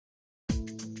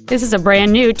This is a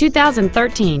brand new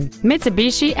 2013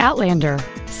 Mitsubishi Outlander.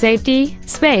 Safety,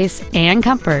 space, and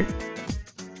comfort.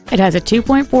 It has a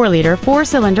 2.4-liter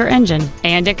four-cylinder engine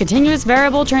and a continuous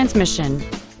variable transmission.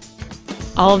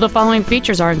 All of the following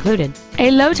features are included: a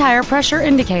low tire pressure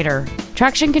indicator,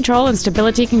 traction control and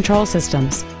stability control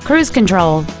systems, cruise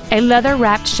control, a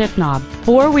leather-wrapped shift knob,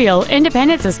 four-wheel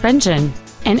independent suspension,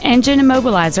 an engine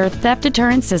immobilizer theft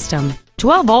deterrent system,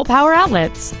 12-volt power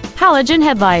outlets, halogen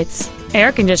headlights,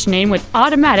 air conditioning with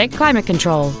automatic climate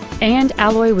control, and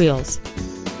alloy wheels.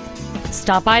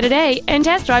 Stop by today and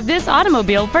test drive this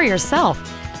automobile for yourself.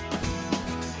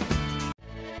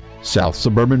 South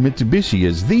Suburban Mitsubishi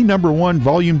is the #1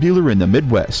 volume dealer in the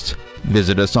Midwest.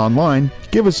 Visit us online,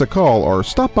 give us a call, or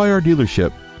stop by our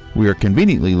dealership. We are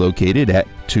conveniently located at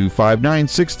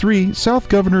 25963 South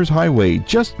Governors Highway,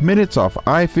 just minutes off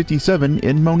I-57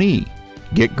 in Monee.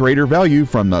 Get greater value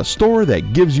from the store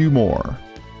that gives you more.